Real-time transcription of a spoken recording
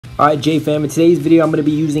Alright, J fam, in today's video, I'm going to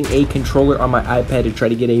be using a controller on my iPad to try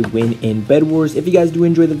to get a win in Bed Wars. If you guys do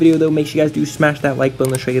enjoy the video, though, make sure you guys do smash that like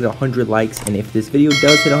button. Let's try to get 100 likes. And if this video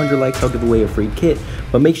does hit 100 likes, I'll give away a free kit.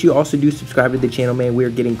 But make sure you also do subscribe to the channel, man.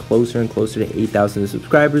 We're getting closer and closer to 8,000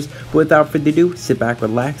 subscribers. But without further ado, sit back,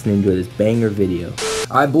 relax, and enjoy this banger video.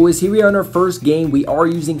 Alright, boys, here we are in our first game. We are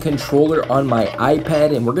using controller on my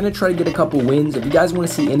iPad, and we're going to try to get a couple wins. If you guys want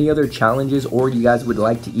to see any other challenges, or you guys would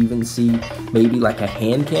like to even see maybe like a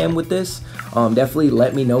hand cam with this, definitely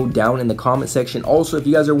let me know down in the comment section. Also, if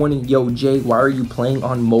you guys are wondering, yo Jay, why are you playing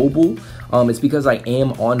on mobile? It's because I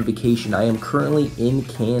am on vacation. I am currently in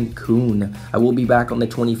Cancun. I will be back on the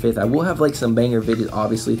 25th. I will have like some banger videos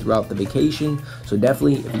obviously throughout the vacation, so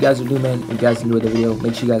definitely if you guys are new, man, if you guys enjoyed the video,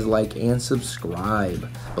 make sure you guys like and subscribe.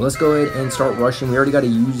 But let's go ahead and start rushing. We already got a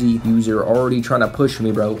Uzi user already trying to push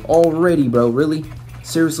me, bro. Already, bro. Really?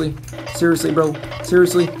 Seriously? Seriously, bro?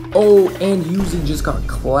 Seriously? Oh, and Uzi just got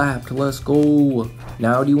clapped. Let's go.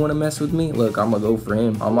 Now, do you want to mess with me? Look, I'm going to go for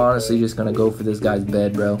him. I'm honestly just going to go for this guy's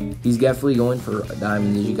bed, bro. He's definitely going for a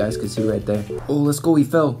diamond, as you guys can see right there. Oh, let's go. He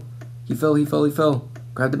fell. He fell. He fell. He fell.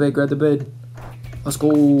 Grab the bed. Grab the bed. Let's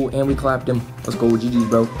go. And we clapped him. Let's go. GG's,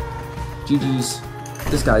 bro. GG's.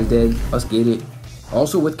 This guy's dead. Let's get it.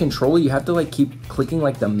 Also, with controller, you have to like keep clicking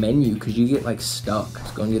like the menu because you get like stuck.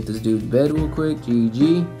 Let's go and get this dude's bed real quick.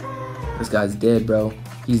 GG. This guy's dead, bro.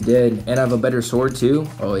 He's dead. And I have a better sword too.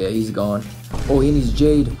 Oh yeah, he's gone. Oh, and he's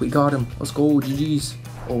Jade. We got him. Let's go. GG's.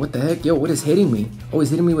 Oh, what the heck? Yo, what is hitting me? Oh, he's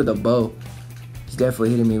hitting me with a bow. He's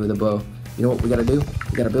definitely hitting me with a bow. You know what we gotta do?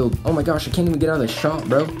 We gotta build. Oh my gosh, I can't even get out of the shot,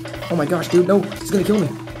 bro. Oh my gosh, dude. No, he's gonna kill me.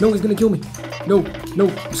 No, he's gonna kill me. No, no,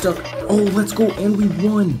 I'm stuck. Oh, let's go. And we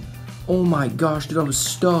won. Oh my gosh, dude, I was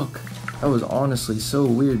stuck. That was honestly so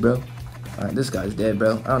weird, bro. Alright, this guy's dead,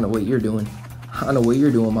 bro. I don't know what you're doing. I don't know what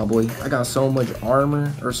you're doing, my boy. I got so much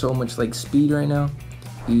armor, or so much, like, speed right now.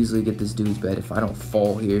 Easily get this dude's bed if I don't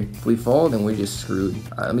fall here. If we fall, then we're just screwed.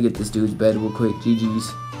 Alright, let me get this dude's bed real quick.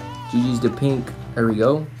 GG's. GG's to pink. There we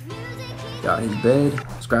go. Got his bed.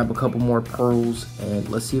 Let's grab a couple more pearls, and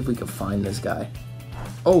let's see if we can find this guy.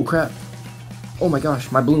 Oh, crap. Oh my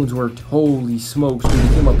gosh, my balloons worked. Holy smokes, dude,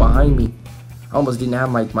 he came up behind me. I almost didn't have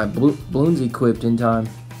my balloons equipped in time.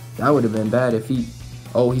 That would have been bad if he...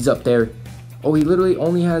 Oh, he's up there. Oh, he literally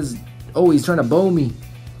only has... Oh, he's trying to bow me.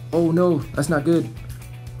 Oh no, that's not good.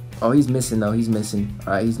 Oh, he's missing though, he's missing.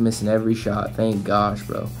 Alright, he's missing every shot. Thank gosh,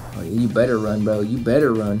 bro. Oh, you better run, bro. You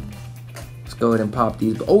better run. Let's go ahead and pop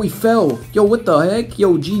these. Oh, he fell. Yo, what the heck?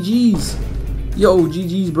 Yo, GG's. Yo,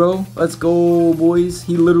 GG's, bro. Let's go, boys.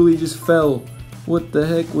 He literally just fell. What the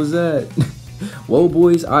heck was that? Whoa,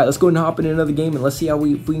 boys. Alright, let's go and hop in another game and let's see how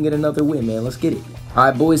if we can get another win, man. Let's get it.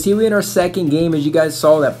 Alright, boys, here we're in our second game. As you guys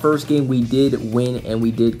saw, that first game we did win and we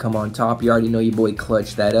did come on top. You already know your boy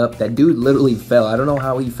clutched that up. That dude literally fell. I don't know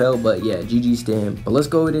how he fell, but yeah, GG's to him. But let's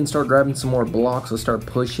go ahead and start grabbing some more blocks. Let's start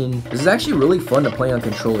pushing. This is actually really fun to play on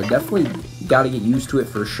controller. Definitely got to get used to it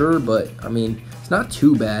for sure, but I mean, it's not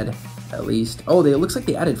too bad, at least. Oh, it looks like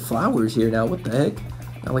they added flowers here now. What the heck?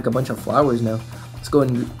 Got like a bunch of flowers now. Let's go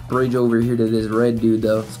ahead and bridge over here to this red dude,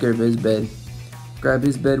 though. Let's grab his bed. Grab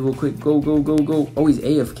his bed real quick. Go, go, go, go. Oh, he's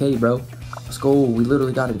AFK, bro. Let's go. We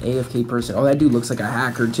literally got an AFK person. Oh, that dude looks like a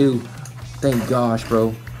hacker, too. Thank gosh,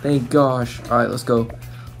 bro. Thank gosh. All right, let's go.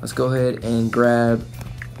 Let's go ahead and grab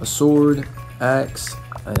a sword, axe,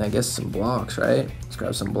 and I guess some blocks, right? Let's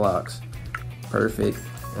grab some blocks. Perfect.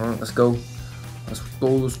 All right, let's go. Let's go,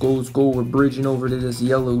 let's go, let's go. We're bridging over to this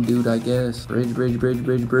yellow dude, I guess. Bridge, bridge, bridge,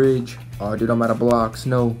 bridge, bridge. Oh, dude, I'm out of blocks.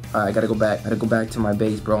 No. Alright, I gotta go back. I gotta go back to my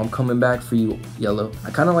base, bro. I'm coming back for you, yellow.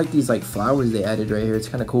 I kind of like these, like, flowers they added right here. It's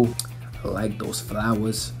kind of cool. I like those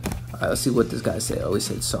flowers. Alright, let's see what this guy said. Oh, he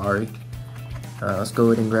said sorry. Alright, let's go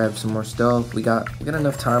ahead and grab some more stuff. We got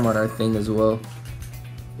enough time on our thing as well.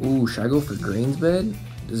 Ooh, should I go for green's bed?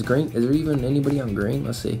 Is there even anybody on green?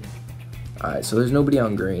 Let's see. Alright, so there's nobody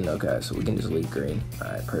on green. Okay, so we can just leave green.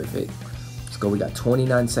 Alright, perfect. Let's go. We got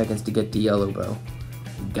 29 seconds to get to yellow, bro.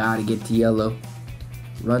 We gotta get to yellow.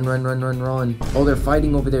 Run, run, run, run, run. Oh, they're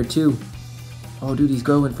fighting over there, too. Oh, dude, he's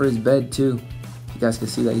going for his bed, too. You guys can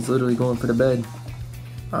see that. He's literally going for the bed.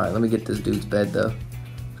 Alright, let me get this dude's bed, though.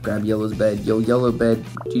 Let's grab yellow's bed. Yo, yellow bed.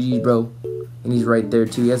 GG, bro. And he's right there,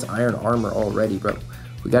 too. He has iron armor already, bro.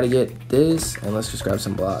 We gotta get this, and let's just grab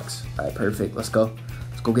some blocks. Alright, perfect. Let's go.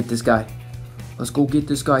 Let's go get this guy. Let's go get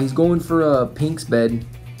this guy. He's going for Pink's bed.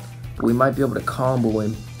 But we might be able to combo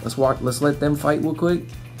him. Let's let them fight real quick.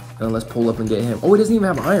 And let's pull up and get him. Oh, he doesn't even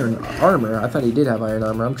have iron armor. I thought he did have iron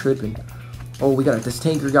armor. I'm tripping. Oh, we got this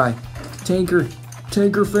tanker guy. Tanker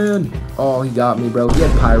fan. Oh, he got me, bro. He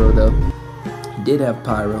had pyro, though. He did have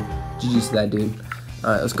pyro. GG's to that dude.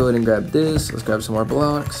 Alright, let's go ahead and grab this. Let's grab some more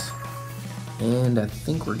blocks. And I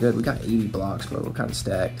think we're good. We got 80 blocks, bro. We're kind of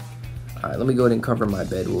stacked. Alright, let me go ahead and cover my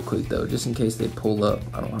bed real quick, though. Just in case they pull up.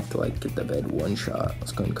 I don't have to, like, get the bed one shot.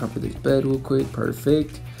 Let's go ahead and cover this bed real quick.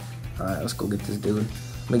 Perfect. Alright, let's go get this dude.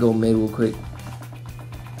 Let me go mid real quick.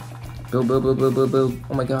 Build, build, build, build, build, build.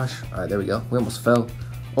 Oh my gosh. Alright, there we go. We almost fell.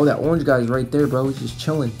 Oh, that orange guy's right there, bro. He's just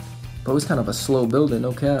chilling. Bro, he's kind of a slow builder,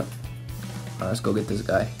 no cap. Alright, let's go get this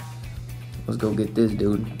guy. Let's go get this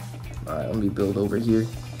dude. Alright, let me build over here.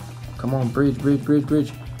 Come on, bridge, bridge, bridge,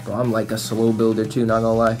 bridge. Bro, I'm like a slow builder too, not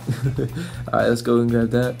gonna lie. Alright, let's go and grab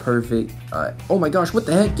that. Perfect. Alright. Oh my gosh, what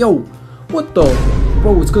the heck? Yo, what the?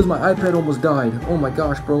 Bro, it's because my iPad almost died. Oh my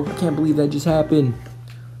gosh, bro. I can't believe that just happened.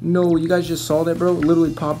 No, you guys just saw that, bro? It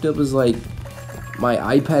literally popped up as like my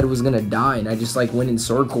iPad was gonna die and I just like went in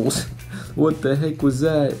circles. What the heck was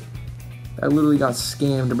that? I literally got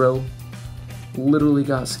scammed, bro. Literally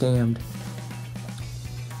got scammed.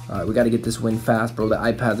 Alright, we gotta get this win fast, bro. The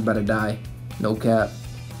iPad's about to die. No cap.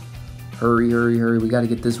 Hurry, hurry, hurry. We gotta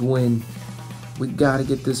get this win. We gotta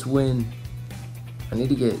get this win. I need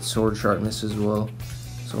to get sword sharpness as well.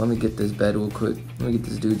 So let me get this bed real quick. Let me get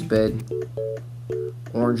this dude's bed.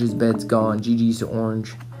 Orange's bed's gone. GG's to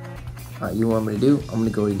orange. Alright, you know what I'm gonna do? I'm gonna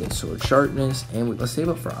go and get sword sharpness. And let's save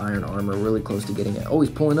up for iron armor. Really close to getting it. Oh,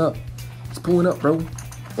 he's pulling up. He's pulling up, bro.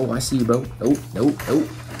 Oh, I see you, bro. Nope, nope, nope.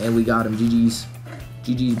 And we got him. GG's.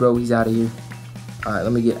 GG's, bro. He's out of here. Alright,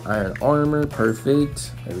 let me get iron armor.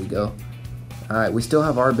 Perfect. There we go. Alright, we still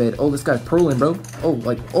have our bed. Oh, this guy's purling, bro. Oh,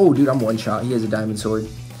 like, oh, dude, I'm one shot. He has a diamond sword.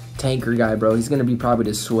 Tanker guy, bro. He's gonna be probably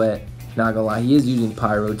the sweat. Not gonna lie. He is using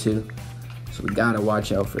pyro, too. So we gotta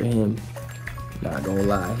watch out for him. Not gonna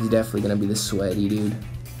lie. He's definitely gonna be the sweaty, dude.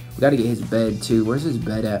 We gotta get his bed, too. Where's his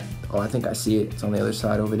bed at? Oh, I think I see it. It's on the other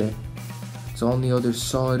side over there. It's on the other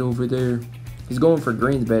side over there. He's going for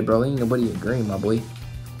green's bed, bro. Ain't nobody at green, my boy.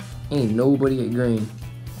 Ain't nobody at green.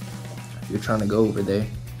 If you're trying to go over there.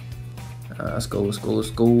 Let's go, let's go, let's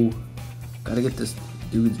go. Gotta get this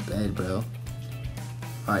dude's bed, bro.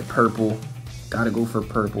 Alright, purple. Gotta go for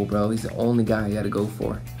purple, bro. He's the only guy I gotta go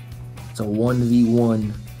for. It's a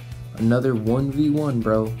 1v1. Another 1v1,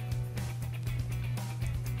 bro.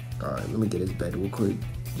 Alright, let me get his bed real quick.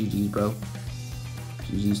 GG's, bro.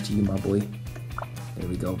 GG's to you, my boy. There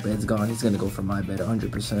we go. Bed's gone. He's gonna go for my bed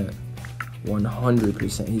 100%.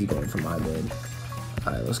 100% he's going for my bed.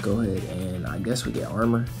 Alright, let's go ahead and I guess we get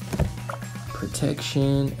armor.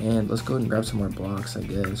 Protection, and let's go ahead and grab some more blocks, I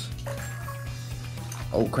guess.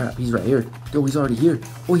 Oh crap, he's right here. Yo, he's already here.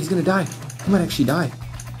 Oh, he's gonna die. He might actually die.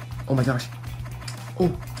 Oh my gosh.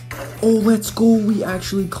 Oh, let's go. We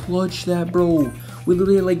actually clutched that, bro. We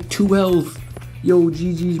literally had like 2 health. Yo,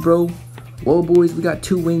 GG's, bro. Well, boys, we got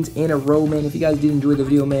 2 wins in a row, man. If you guys did enjoy the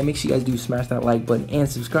video, man, make sure you guys do smash that like button and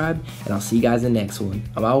subscribe, and I'll see you guys in the next one.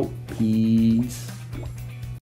 I'm out. Peace.